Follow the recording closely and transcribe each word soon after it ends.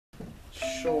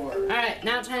Sure. Alright,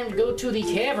 now time to go to the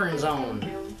cavern zone.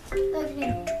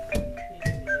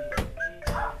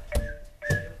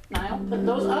 Niall, put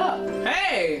those up.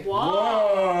 Hey!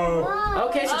 Whoa!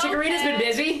 Okay, so Chikorita's been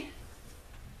busy.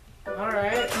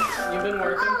 Alright, you've been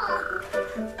working.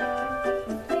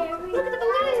 Look at the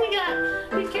balloons we got.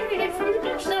 We carried it from the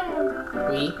beach zone.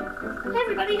 We?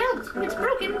 Everybody helped. It's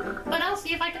broken, but I'll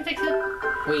see if I can fix it.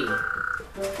 We.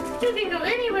 You can go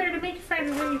anywhere to make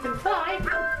friends when you can fly.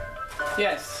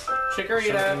 Yes,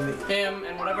 Chikorita, him,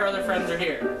 and whatever other friends are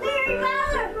here.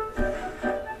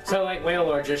 So, like,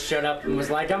 Wailord just showed up and was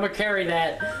like, I'm gonna carry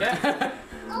that. Yeah.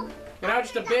 You know,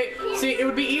 just a big... See, it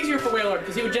would be easier for Wailord,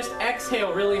 because he would just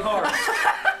exhale really hard.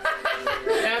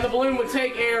 And the balloon would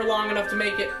take air long enough to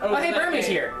make it over. Oh, hey, Burmy's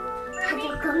here.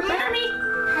 Burmy,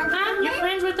 you're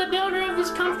friends with the builder of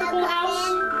this comfortable house?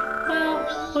 Well,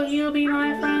 will you be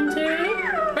my friend too?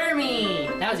 Burmy!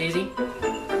 That was easy.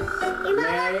 May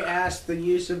I ask the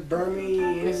use of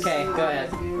Burmese? Okay, go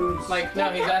ahead. Like, no,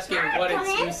 he's asking what its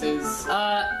use is.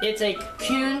 It's a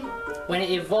cocoon. When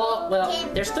it evolves, well,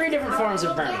 there's 3 different forms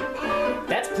of Burmy.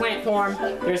 That's plant form,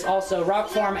 there's also rock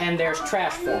form, and there's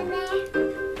trash form.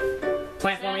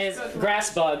 Plant form is grass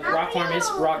bug, rock form is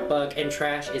rock bug, and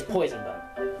trash is poison bug.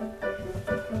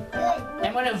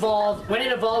 And when it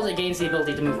evolves, it gains the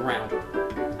ability to move around.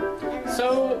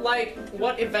 So, like,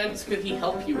 what events could he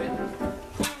help you in?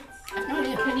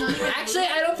 Actually,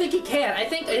 I don't think he can. I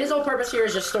think his whole purpose here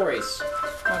is just stories.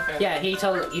 Okay. Yeah, he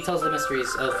tells the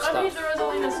mysteries of I mean, stuff. there was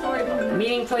only a story behind it.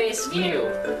 Meeting place, Mew.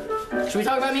 Should we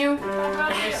talk about Mew?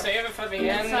 Can we save it for the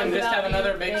end and just have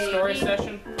another big story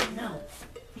session? No.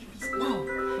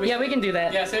 Yeah, we can do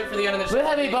that. Yeah, save it for the end of the We'll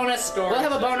have a bonus. story We'll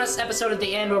have a session. bonus episode at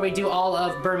the end where we do all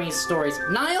of Burmy's stories.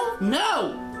 Niall,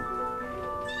 no.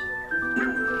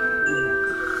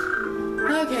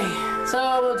 Okay,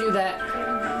 so we'll do that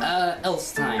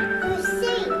else time.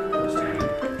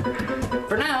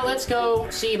 For now, let's go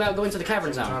see about going to the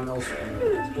cavern zone. Tom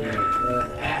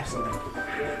Excellent.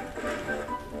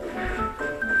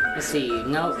 Let's see.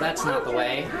 No, that's not the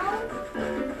way.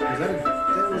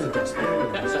 That was a dust.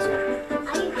 That's this one.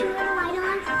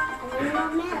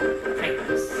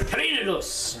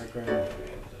 Caridos.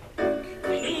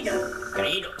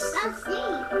 Caridos.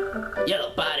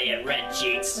 Yellow body and red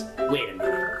cheeks. Wait a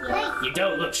minute. You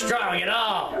don't look strong at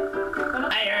all.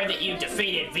 I heard that you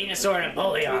defeated Venusaur and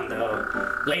Empoleon, though.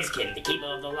 Blaziken, the keeper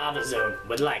of the lava zone,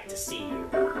 would like to see you.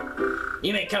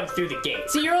 You may come through the gate.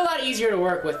 See, you're a lot easier to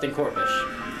work with than Corvish.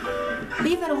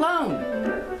 Leave it alone.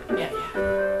 Yeah.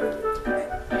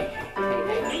 Hey.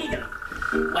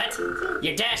 What?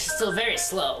 Your dash is still very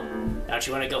slow. Don't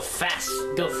you want to go fast?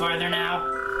 Go farther now?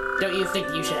 Don't you think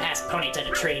you should ask Ponyta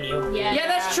to train you? Yeah. Yeah,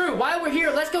 that's true. While we're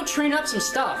here, let's go train up some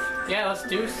stuff. Yeah, let's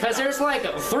do stuff. Because there's like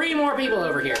 3 more people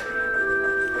over here.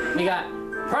 We got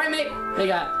Primate, we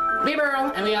got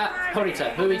Beeburl, and we got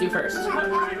Ponyta. Who do we do first?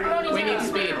 We need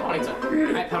speed, Ponyta.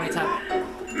 Alright, Ponyta.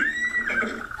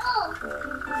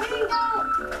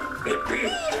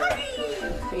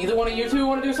 Either one of you two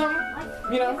want to do something?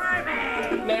 You know?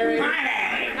 Narrate.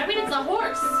 I mean, it's a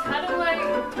horse. How do I...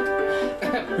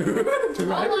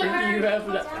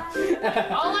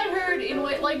 All I heard in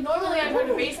like normally I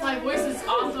would base my voices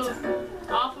off of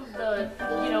the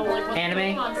like what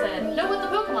Anime? the Pokemon said. No, what the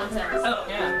Pokemon says. Oh,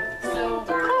 yeah. So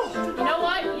you know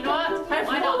what? I've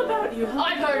heard about you.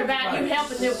 I've heard about you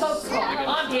helping new Pokemon.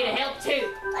 I'm here to help too.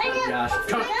 Gosh.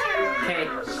 Come on. Okay.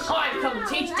 I've come to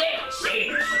teach Dash.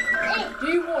 Do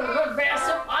you want to run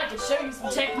faster? I can show you some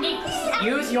techniques.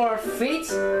 Use your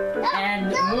feet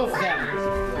and move them.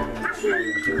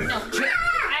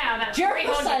 Jerry,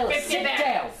 Silas, sit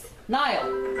down. Niall,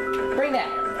 bring that.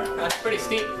 That's a pretty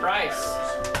steep price.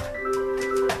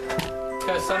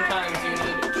 Because sometimes you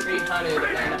need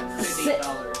 $350. Sit.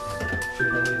 $150.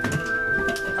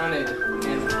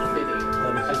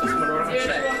 That's just what we're Here's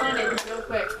gonna say. 100 real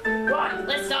quick. Run,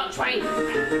 let's start training.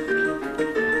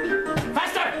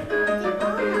 Faster!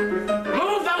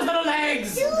 Move those little legs!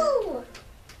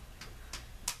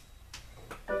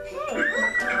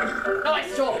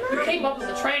 Nice job. You came up with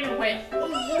the training with.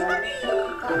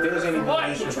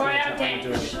 What? Try out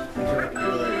dash.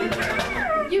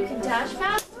 You can dash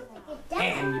fast?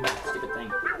 Damn, you stupid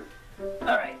thing.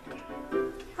 Alright.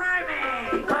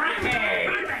 Primate!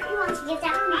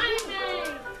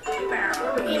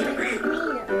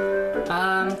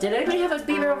 Did anybody have a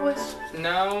Beaver voice?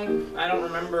 No, I don't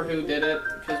remember who did it,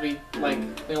 because we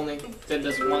only did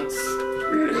this once.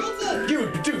 You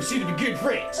two seem to be good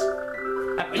friends.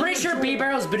 I'm pretty sure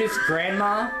Beaver's Bidoof's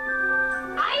grandma.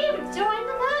 I am doing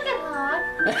the Pokemon.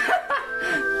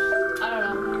 I don't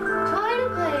know. Try to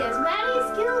play as many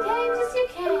skill games as you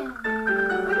can.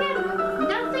 Remember,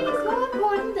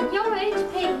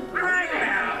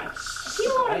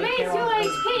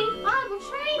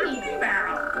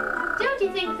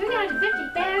 think 350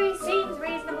 berries seems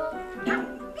reasonable?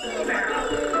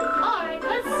 Alright,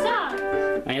 let's start.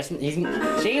 I guess she ain't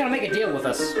gonna make a deal with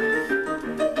us. Is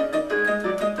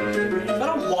that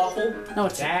a waffle? No,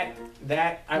 it's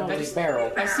That I will just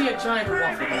barrel. I see a giant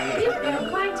waffle. You've been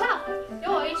quite tough.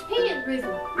 Your HP has risen.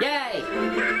 Yay!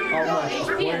 How Your much?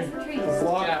 HP has increased.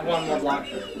 Yeah, one more block.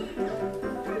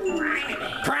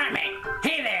 Primate!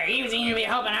 Hey there, you seem to be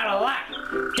helping out a lot.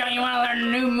 Don't you want to learn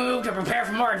a new move to prepare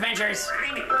for more adventures?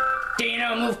 Do you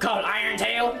know a move called Iron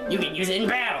Tail? You can use it in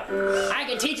battle. I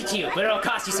can teach it to you, but it'll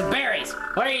cost you some berries.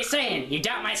 What are you saying? You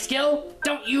doubt my skill?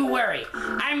 Don't you worry.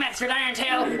 I mastered Iron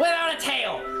Tail without a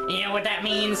tail. You know what that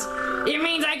means? It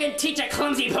means I could teach a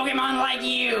clumsy Pokemon like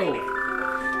you.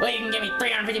 Well, you can give me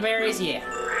 350 berries? Yeah.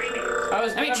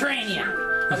 Let me train you.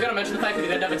 I was gonna mention the fact that he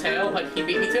didn't have a tail, but he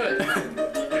beat me to it.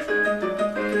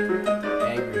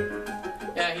 Angry.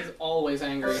 Yeah, he's always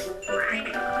angry.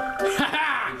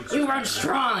 Haha! You run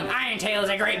strong. Iron Tail is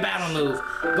a great battle move.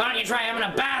 Why don't you try having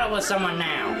a battle with someone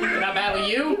now? Can I battle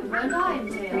you? Run Iron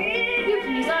Tail. You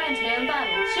can use Iron Tail in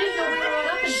battle. Shift your wheel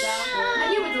up and down,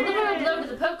 and you will deliver a blow to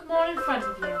the Pokemon in front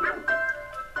of you.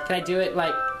 Can I do it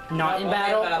like not in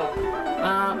battle?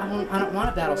 I don't want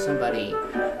to battle somebody.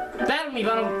 Battle me,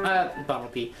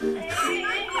 Bumblebee.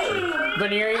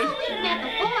 Venery. I did that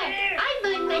before. I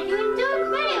thought that you enjoyed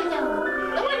Meadow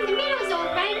Zone. The one in the Meadow Zone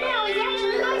right now is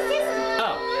actually my sister.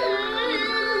 Oh.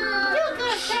 You're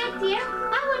good back here.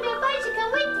 I wonder if I should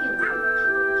come with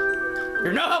you.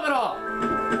 You're no help at all.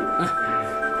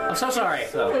 I'm so sorry.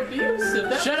 So. Abusive.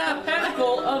 That's Shut up. the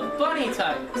pinnacle of bunny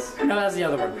types. No, that was the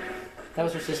other one. That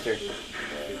was her sister.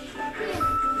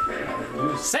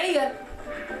 Say ya.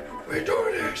 We're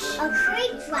doing this. A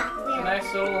crate drop there.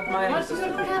 Nice little mining What's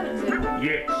system. what happened to?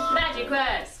 Yes. Magic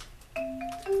Quest.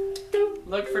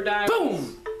 Look for diamonds.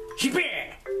 Boom.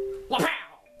 She-bear.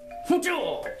 Wapow.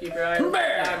 Jewel. Keep your eye on the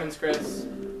Bear. diamonds, Chris.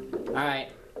 All right,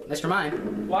 Mr.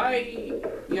 Mime. Why?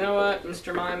 You know what,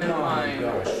 Mr. Mime and Mime.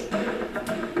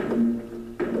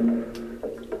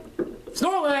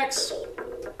 Snorlax.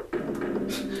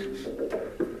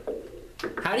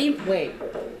 How do you wait?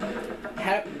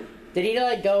 How did he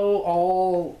like go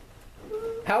all?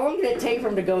 How long did it take for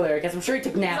him to go there? Because I'm sure he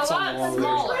took It's naps a on lot the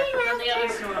wall. smaller than the other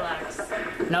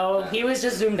Snorlax. No, he was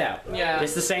just zoomed out. Yeah.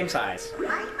 It's the same size.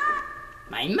 Mime,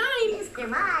 My mime, Mr.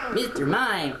 Mime. Mr.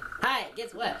 Mime. Hi,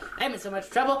 guess what? I'm in so much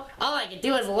trouble. All I can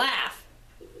do is laugh.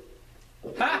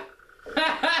 Ha!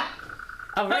 Ha ha!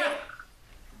 A rail,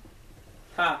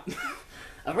 Ha!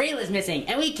 a rail is missing,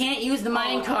 and we can't use the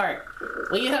mine cart.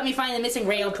 Will you help me find the missing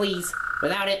rail, please?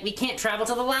 Without it, we can't travel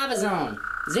to the lava zone.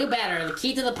 Zubat are the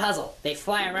key to the puzzle. They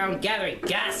fly around gathering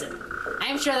gossip.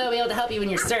 I'm sure they'll be able to help you in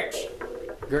your search.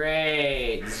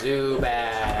 Great,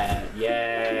 Zubat.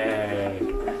 Yay.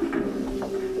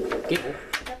 Gibble.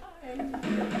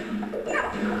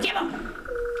 Gibble.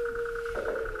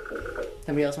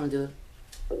 Somebody else want to do it?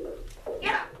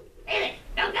 Yeah, really,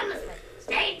 don't come this way.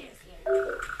 Strangers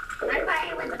here. I'm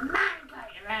playing with the mine cart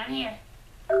around here.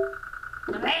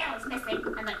 The rail is missing,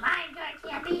 and the mine cart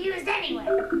can't be used anyway.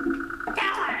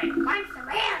 Don't worry, once the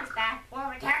rail is back, we'll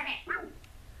return it.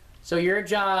 So your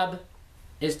job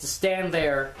is to stand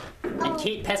there and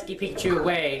keep Pesky Pikachu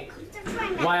away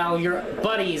while your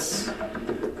buddies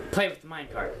play with the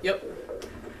minecart. Yep.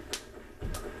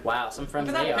 Wow, some friends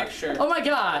Look at they that are. picture. Oh my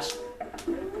gosh!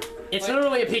 It's Like,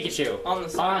 literally a Pikachu on the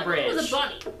side. a bridge. It was a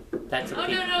bunny. That's a Oh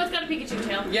Pikachu. no, it's got a Pikachu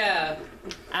tail. Yeah.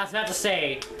 I was about to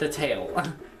say the tail.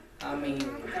 I mean.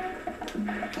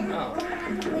 Oh.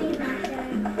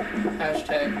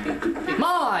 Hashtag.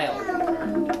 Mile!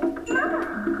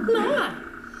 Mile!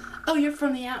 Oh, you're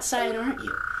from the outside, aren't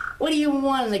you? What do you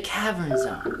want in the cavern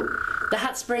zone? The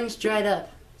hot springs dried up.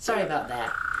 Sorry about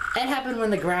that. That happened when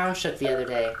the ground shook the other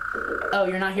day. Oh,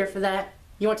 you're not here for that?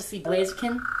 You want to see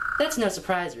Blaziken? That's no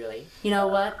surprise, really. You know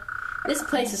what? This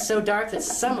place is so dark that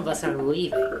some of us are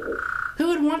leaving. Who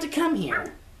would want to come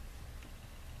here?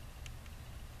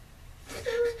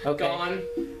 Okay. Gone.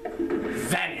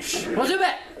 Vanish. Well, do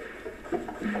that.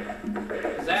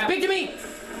 Zap. Speak to me.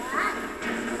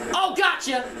 Oh,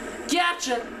 gotcha.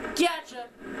 Gotcha. Gotcha.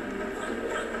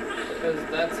 Because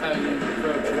that's how you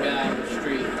approach a guy on the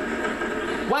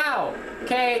street. Wow.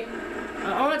 Okay.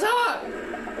 I want to talk.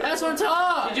 I just want to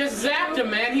talk. You just zapped him,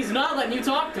 man. He's not letting you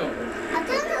talk to him. I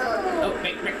don't know. Oh,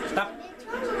 wait, stop.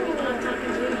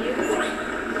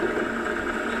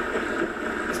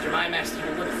 Mr. My Master,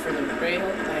 you look for the rail,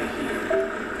 I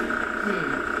hear.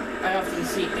 I often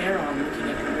see Aaron looking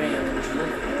at the rail and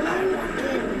drooling. I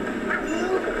wonder.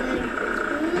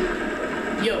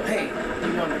 Yo, hey,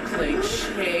 you wanna play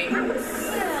chase?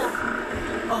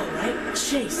 Alright,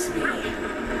 chase me.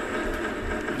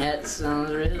 That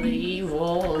sounds really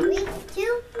evil. 3, 2,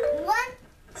 1,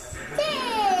 10.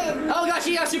 Oh gosh,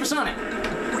 he got supersonic. Did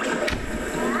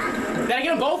I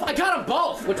get them both? I got them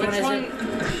both. Which one is it?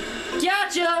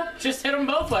 Gotcha. Just hit them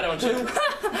both, why don't you?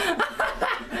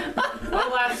 I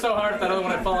laughed so hard if that other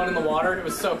one had fallen in the water. It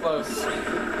was so close. What?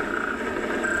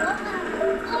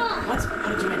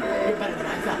 How did you win? You're better than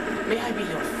I thought. May I be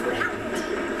your friend?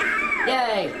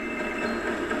 Yay.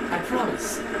 I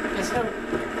promise. There's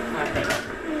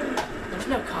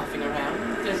no coughing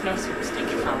around. There's no super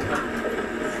stinky combo.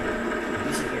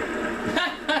 You sit here.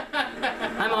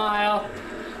 I'm Isle.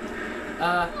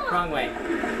 Wrong way.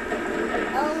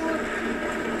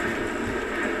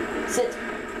 Sit.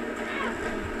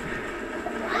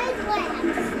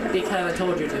 Because I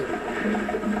told you to.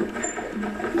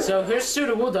 So here's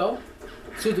Sudowoodo.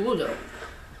 Sudowoodo.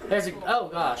 There's a. Oh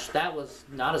gosh, that was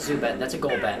not a Zubat. That's a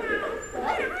Golbat.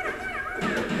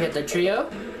 You get the trio.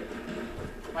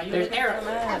 There's Aaron.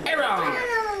 Aaron.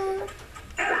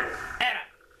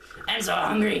 I'm so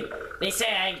hungry. They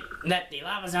say that the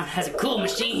lava zone has a cool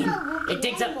machine. It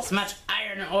digs up as much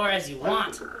iron ore as you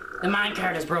want. The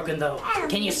minecart is broken though.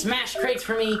 Can you smash crates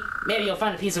for me? Maybe you'll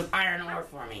find a piece of iron ore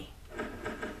for me.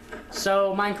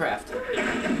 So, Minecraft.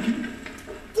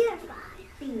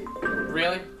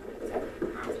 Really?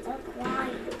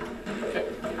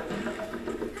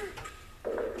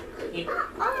 It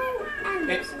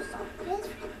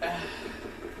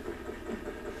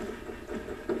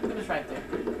was right there.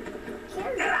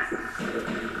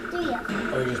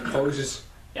 Oh, he just poses.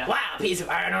 Yeah. Wow, a piece of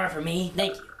iron ore for me.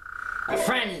 Thank you. A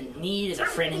friend in need is a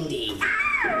friend indeed.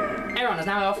 Everyone is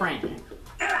now a friend.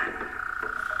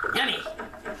 Yummy.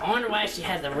 I wonder why she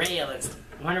had the rail. I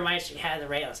wonder why she had the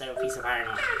rail instead of a piece of iron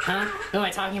ore. Huh? Who am I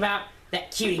talking about?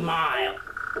 That cutie Mile.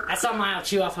 I saw Mile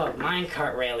chew off a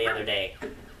minecart rail the other day.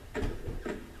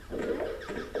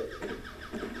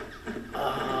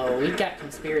 Oh, we've got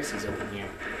conspiracies open here.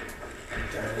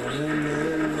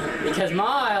 Because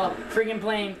Mile freaking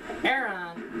blamed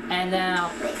Aaron, and now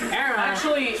Aaron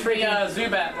Actually, freaking...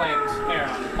 Zubat blamed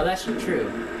Aaron. Oh, that's true.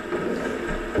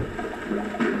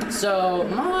 So,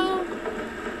 Mile,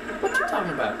 what you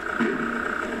talking about?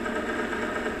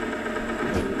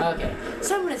 Okay,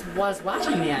 someone was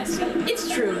watching me, I see. It's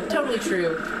true, totally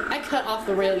true. I cut off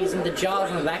the rail using the jaws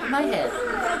on the back of my head.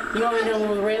 You want me to know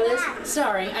where the rail is?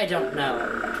 Sorry, I don't know.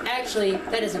 Actually,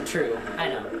 that isn't true. I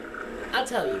know. I'll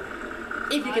tell you.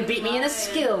 If you can beat me in a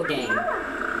skill game.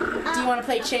 Do you want to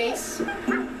play chase?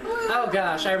 Oh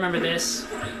gosh, I remember this.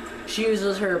 She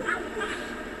uses her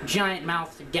giant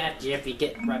mouth to get you if you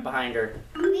get right behind her.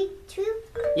 3, 2,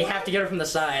 You have to get her from the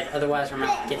side, otherwise her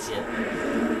mouth gets you.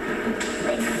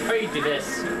 Or you do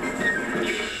this.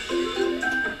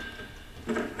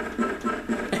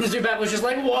 And Zubat was just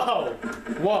like, whoa!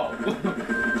 Whoa.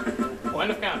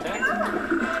 Point of contact.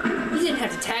 You didn't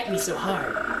have to tag me so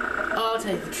hard. Oh, I'll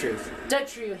tell you the truth.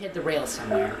 Dugtrio hid the rail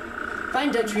somewhere.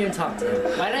 Find Dugtrio and talk to him.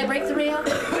 Why did I break the rail?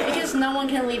 Because no one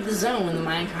can leave the zone when the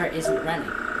minecart isn't running.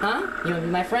 Huh? You want to be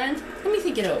my friend? Let me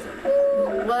think it over.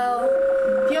 Well,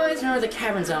 if you always remember the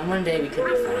cavern zone, one day we could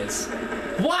be friends.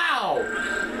 Wow!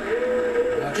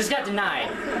 Just got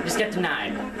denied. Just got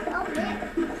denied.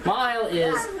 Mile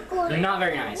is not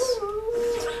very nice.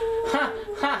 Ha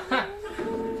ha ha.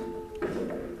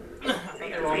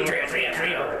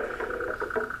 Trio.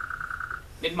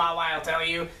 Did my Lyle tell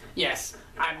you? Yes,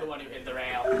 I'm the one who hid the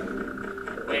rail.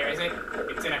 Where is it?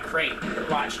 It's in a crate,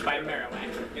 watched by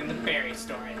Marowak, in the berry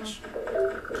storage.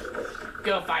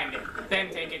 Go find it, then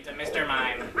take it to Mr.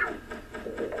 Mime.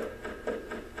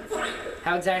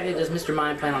 How exactly does Mr.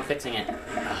 Mime plan on fixing it?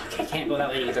 Okay, can't go that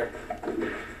way either.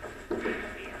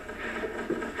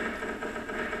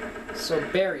 So,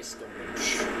 berry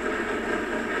storage.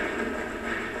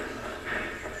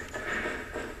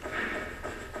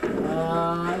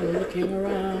 I'm looking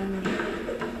around.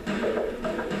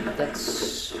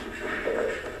 That's...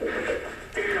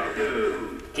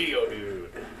 Geodude.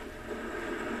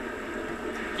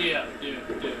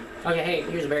 Dude. Okay, hey,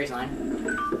 here's a berry sign.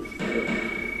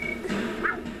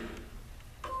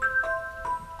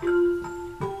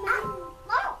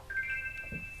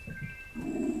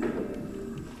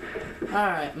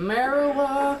 Alright,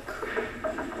 Marowak.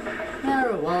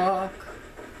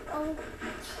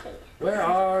 Where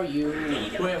are you?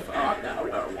 With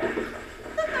Marowak.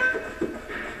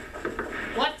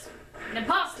 What? An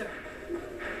imposter!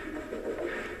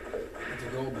 It's a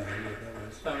go bag.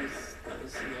 That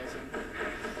was amazing.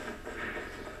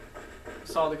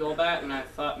 Saw the Golbat and I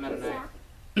thought Meta Knight.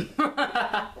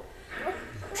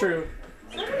 True.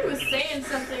 Somebody was saying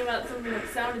something about something that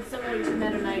sounded similar to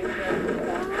Meta Knight,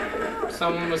 but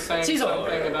Someone was saying Caesar.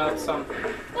 something about something.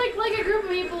 like a group of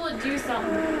people would do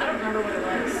something. I don't remember what it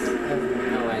was. I have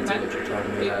no idea what you're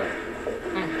talking about.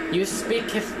 You speak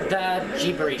the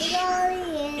gibberish.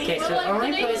 Okay, Well, so like, the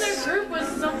only name of place. their group was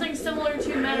something similar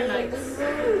to Meta Knights.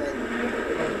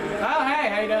 Oh, hey,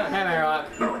 how you doing? Hey, Marrock.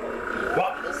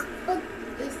 What?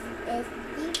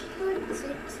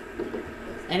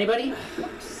 Anybody?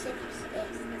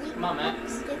 Come on, Matt.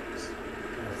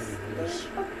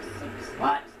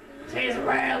 What? She's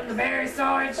around the berry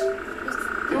storage?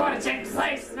 You want to check the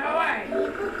place? No way.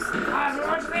 I've been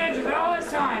watching the engines all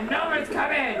this time. Nobody's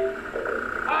come in.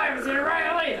 I haven't seen a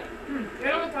rail either. You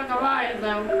don't look like a lion,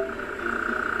 though.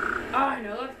 I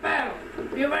know, let's battle.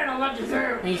 You better let you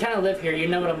through. You kind of live here. You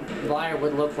know what a liar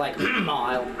would look like.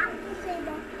 Mile.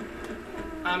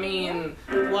 I mean,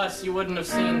 plus you wouldn't have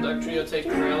seen the trio take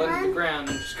the rail into the ground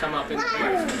and just come up in the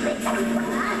air.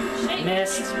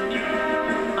 Missed.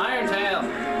 Iron Tail.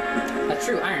 That's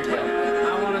true, Iron Tail.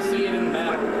 I want to see it in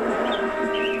battle.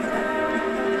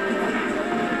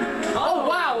 Oh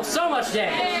wow, so much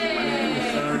damage.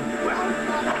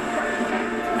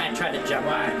 I tried to jump.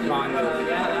 Wrong.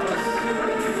 Yeah, that was.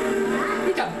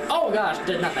 Oh gosh,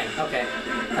 did nothing. Okay,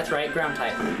 that's right, ground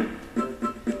type.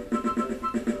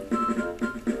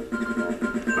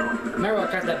 Remember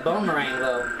what got that boomerang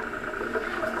though?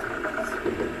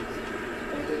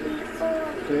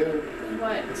 Dude.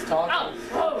 What? It's talking.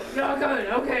 Oh, you're good.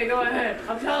 Okay, go ahead.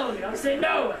 I'm telling you, I'm saying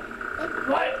no.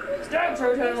 What? Stop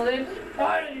Proton then.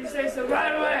 Why did you say so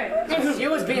right away?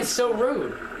 You was being so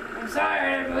rude. I'm sorry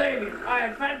I didn't believe you. I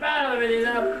had fun battling with you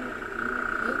though.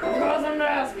 Of course I'm not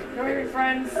asking. Can we be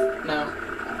friends? No.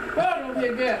 Well, it'll be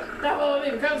a gift. That will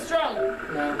make me become stronger.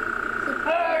 No.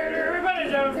 Everybody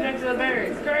jump next to the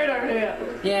berries. Great idea.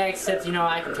 Yeah, except you know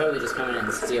I can totally just come in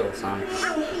and steal some.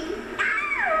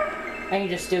 I can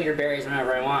just steal your berries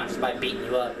whenever I want just by beating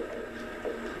you up.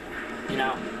 You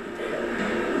know.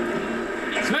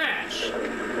 Smash!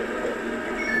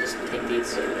 Just take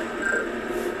these.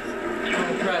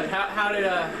 Oh, crud.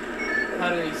 How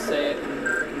did he say it in the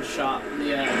freaking shop?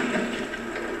 Yeah.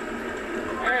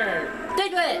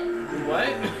 Diglett!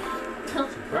 What?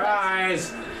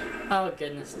 Surprise! Oh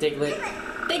goodness, Diglett.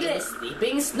 Diglett,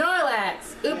 sleeping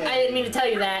Snorlax! Oop, I didn't mean to tell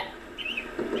you that.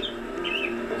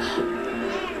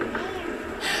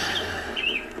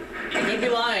 I could be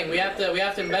lying. We have to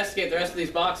investigate the rest of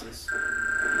these boxes.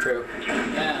 True.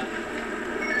 Yeah.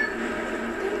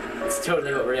 It's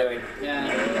totally what we're doing. Yeah.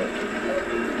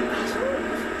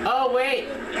 Oh wait!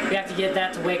 We have to get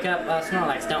that to wake up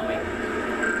Snorlax, don't we?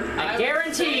 I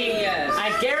guarantee, yes. I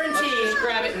guarantee Let's just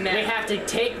grab it now. we have to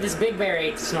take this big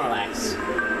berry to Snorlax.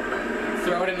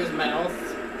 Throw it in his mouth.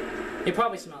 You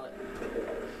probably smell it.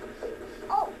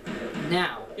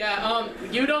 Now, Yeah,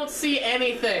 you don't see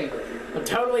anything. I'm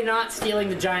totally not stealing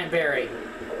the giant berry.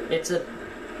 It's a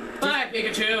Bye,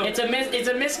 Pikachu. it's a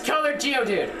miscolored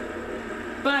Geodude.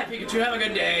 Bye, Pikachu. Have a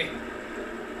good day.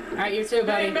 Alright, you too,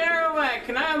 buddy. Hey, Marowak,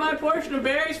 can I have my portion of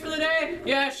berries for the day?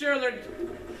 Yeah, sure. They're.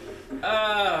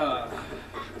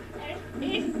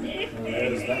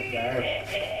 There's that guy.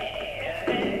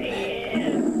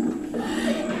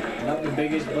 Not the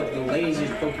biggest, but the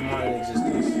laziest Pokemon in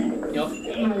existence. Yup.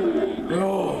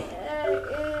 Oh.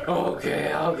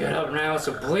 Okay, I'll get up now,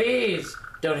 so please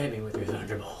don't hit me with your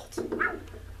Thunderbolt.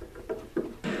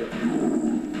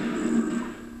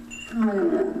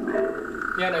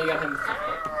 Yeah, no, you got him.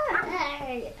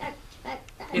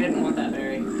 He didn't want that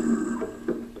berry.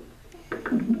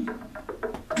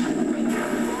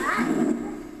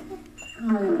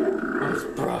 I'm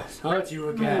surprised. Oh, it's you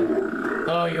again.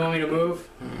 Oh, you want me to move?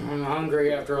 I'm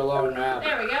hungry after a long nap.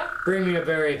 There we go. Bring me a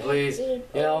berry, please.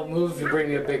 Yeah, I'll move if you bring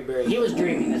me a big berry. He was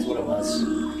dreaming, that's what it was.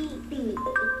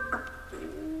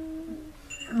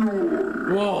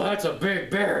 Whoa, that's a big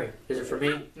berry. Is it for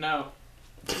me? No.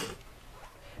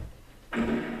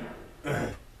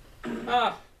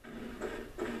 Ah,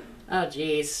 Oh,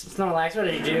 jeez. Snorlax, what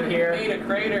did you do here? made a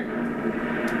crater.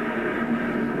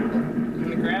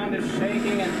 And the ground is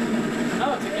shaking and.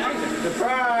 Oh, it's a geyser.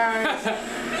 Surprise!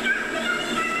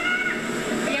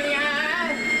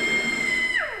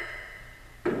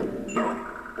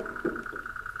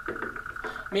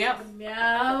 Meow.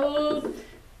 Meow.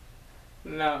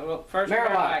 No, well, first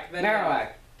Marowak, then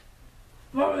Marowak.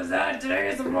 What was that? Today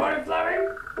is some water flowing?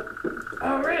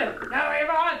 Oh, really? Now we have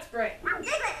a hot spring.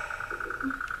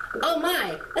 Oh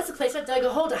my, that's the place I dug a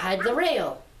hole to hide the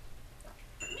rail.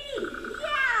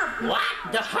 What?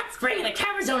 The hot spring in the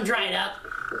cavern zone dried up?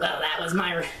 Well,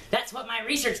 that's what my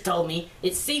research told me.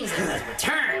 It seems it has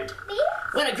returned.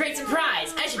 What a great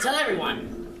surprise! I should tell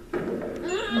everyone.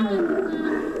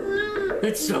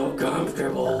 It's so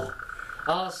comfortable.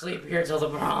 I'll sleep here till the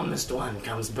promised one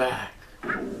comes back.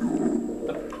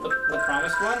 The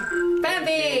promised one?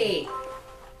 Bambi!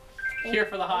 Here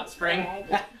for the hot spring.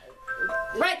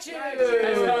 Right you!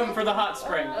 Let's come for the hot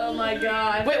spring. Oh my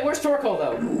god. Wait, where's Torkoal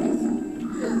though?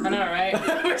 I know, right?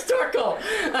 Where's Torkoal?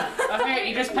 Okay,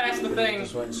 you just passed the thing.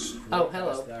 Just went Oh, hello.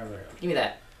 past that rail. Give me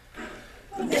that.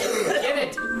 Give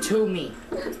it to me.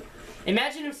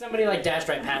 Imagine if somebody like dashed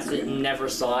right past it and never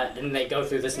saw it, and they go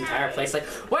through this entire place like,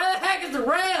 where the heck is the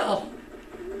rail?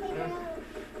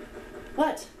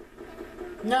 What?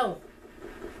 No.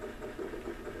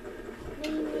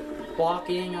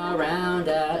 Walking around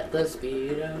at the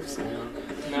speed of sound.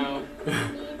 No.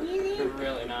 You're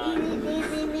really not.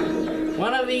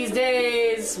 One of these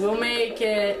days, we'll make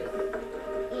it.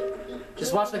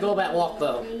 Just watch the Golbat walk,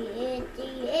 though.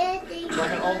 It's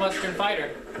like an old Western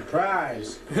fighter.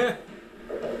 Surprise!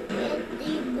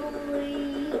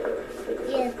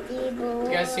 You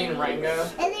guys seen Rango?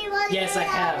 Yes, I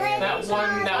have.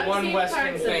 That one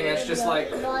Western thing that's just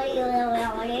like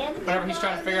whenever he's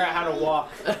trying to figure out how to walk.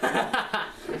 That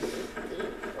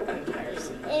entire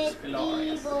scene is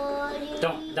glorious.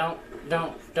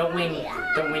 Don't wing.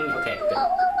 Don't wing. Okay, good.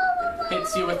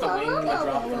 Hits you with the wing and then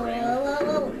drop the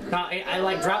rail. No, I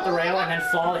like drop the rail and then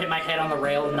fall, hit my head on the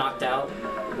rail, and knocked out.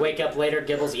 Wake up later,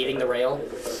 Gibble's eating the rail.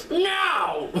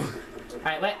 No!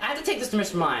 Alright, wait, I have to take this to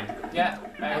Mr. Mime. Yeah.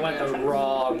 I went the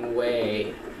wrong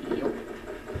way.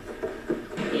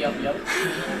 Yep.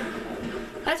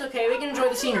 That's okay, we can enjoy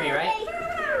the scenery,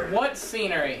 right? What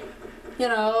scenery? You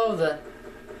know, the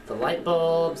light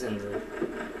bulbs and the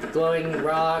glowing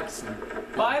rocks and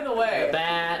By the way, the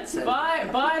bats and... by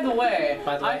the way,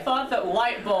 By the way? I thought that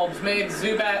light bulbs made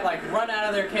Zubat like run out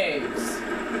of their caves.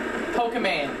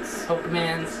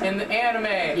 Pokemans. in In the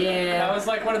anime. Yeah. That was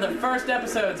like one of the first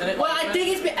episodes, and it. Well, I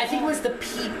think it was the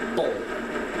people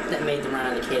that made them run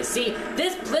out of the caves. See,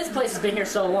 this place has been here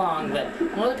so long that,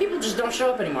 well, the people just don't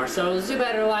show up anymore. So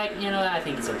Zubat are like, you know, I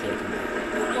think it's okay to come back.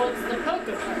 Well, it's the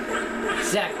PokePark.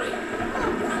 Exactly.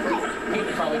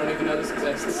 People probably don't even know this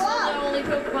exists. The only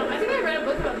Pokemon. I think I read a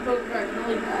book about the PokePark.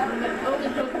 Only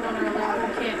Pokemon are allowed.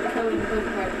 You can't code in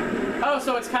PokePark. Oh,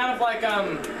 so it's kind of like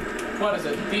what is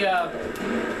it? The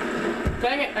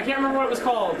dang it, I can't remember what it was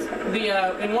called. The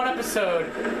in one episode,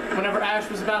 whenever Ash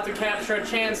was about to capture a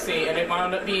Chansey, and it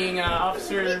wound up being the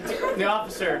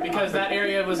officer, because that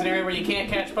area was an area where you can't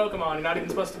catch Pokemon. You're not even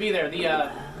supposed to be there.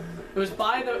 It was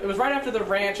right after the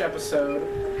ranch episode,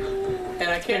 and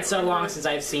I It's been can't. so long since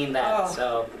I've seen that, Oh.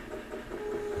 so...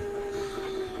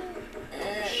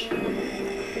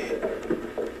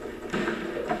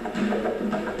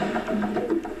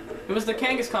 It was the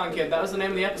Kangaskhan kid. That was the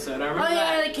name of the episode. I remember Oh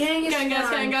yeah, that. the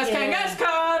Kangaskhan.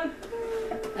 Kangaskhan!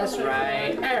 That's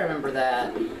right. I remember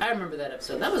that. I remember that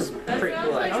episode. That was pretty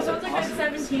cool, That actually. sounds like a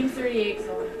 1738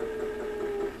 song.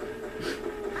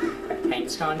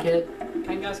 Kangaskhan kid.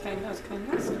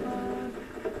 Kangaskhan.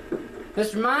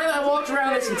 Mr. Mime, I walked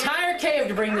around this entire cave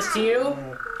to bring this to you.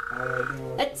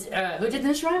 That's, who did the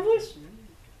Mr. Mime voice?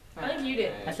 I think you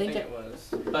did. I think it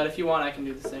was. But if you want, I can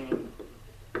do the singing.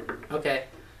 Okay.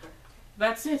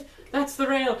 That's it. That's the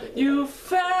rail. You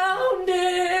found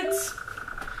it.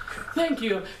 Thank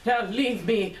you. Now leave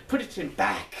me. Put it in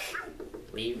back.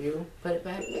 Leave you? Put it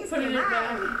back? Put it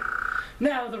back.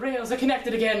 Now the rails are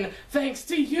connected again, thanks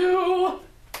to you.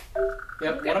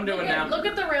 Yep, what I'm doing now. Look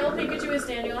at the rail Pikachu is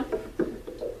standing on.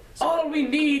 All we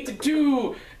need to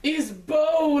do is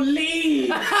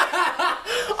leave.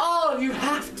 All you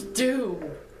have to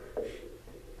do.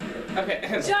 Okay.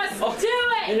 Just do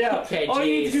it! Yeah. Okay, All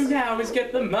you need to jeez. do now is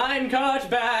get the minecart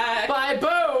back. By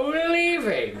Bo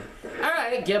leaving.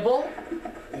 Alright, Gibble.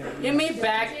 Give me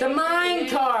back the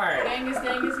minecart.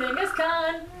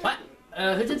 Kangaskhan. What?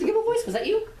 Who did the Gibble voice? Was that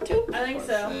you, too? I think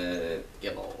so.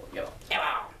 Gibble.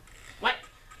 What?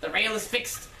 The rail is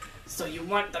fixed, so you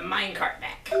want the minecart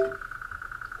back.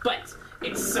 But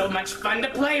it's so much fun to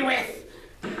play with.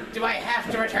 Do I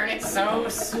have to return it so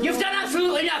soon? You've done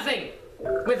absolutely nothing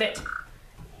with it.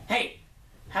 Hey,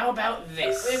 how about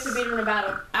this? We have to beat him in a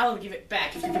battle. I'll give it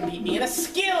back if you can beat me in a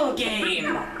skill game.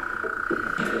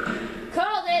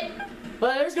 Called it!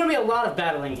 Well, there's gonna be a lot of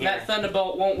battling here. That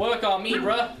thunderbolt won't work on me,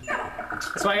 bruh.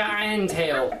 That's why I got Iron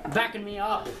Tail backing me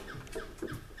up.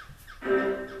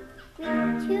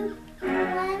 2,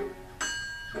 1.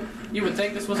 You would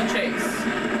think this was a chase.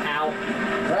 Ow.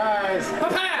 Surprise!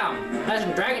 Pow! That's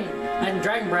some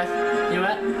dragon breath. You know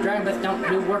what? Dragon breath don't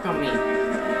do work on me.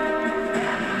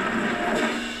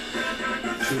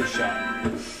 Two shot.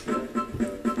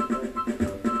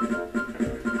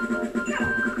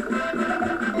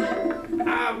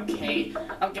 Okay,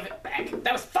 I'll go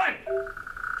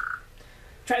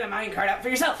Try the minecart out for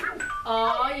yourself.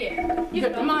 Oh yeah. You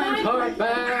Get the minecart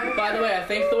back. By the way, I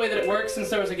think the way that it works, since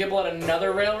there was a Gibble at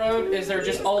another railroad, is they're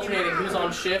just alternating who's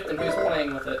on shift and who's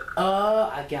playing with it.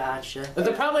 Oh, I gotcha. But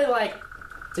they're probably like,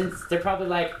 since they're probably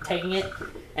like taking it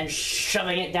and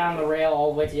shoving it down the rail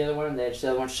all the way to the other one, and the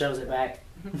other one shoves it back.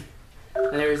 And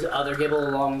there's other Gibble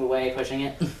along the way pushing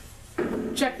it.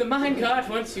 Check the minecart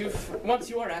once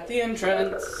you are at the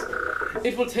entrance.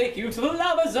 It will take you to the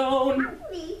lava zone.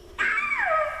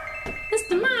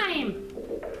 Mr. Mime!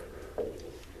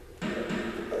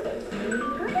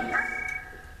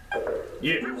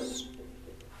 Yes.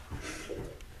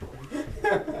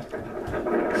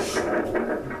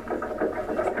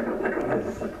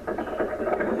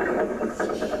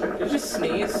 Did you just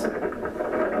sneeze?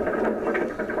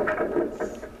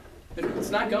 It's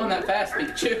not going that fast,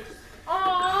 Pikachu.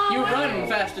 Oh. You run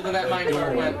faster than that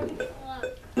minecart went.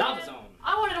 Lava zone.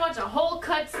 I wanted to watch a whole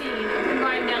cutscene of him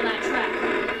riding down that track.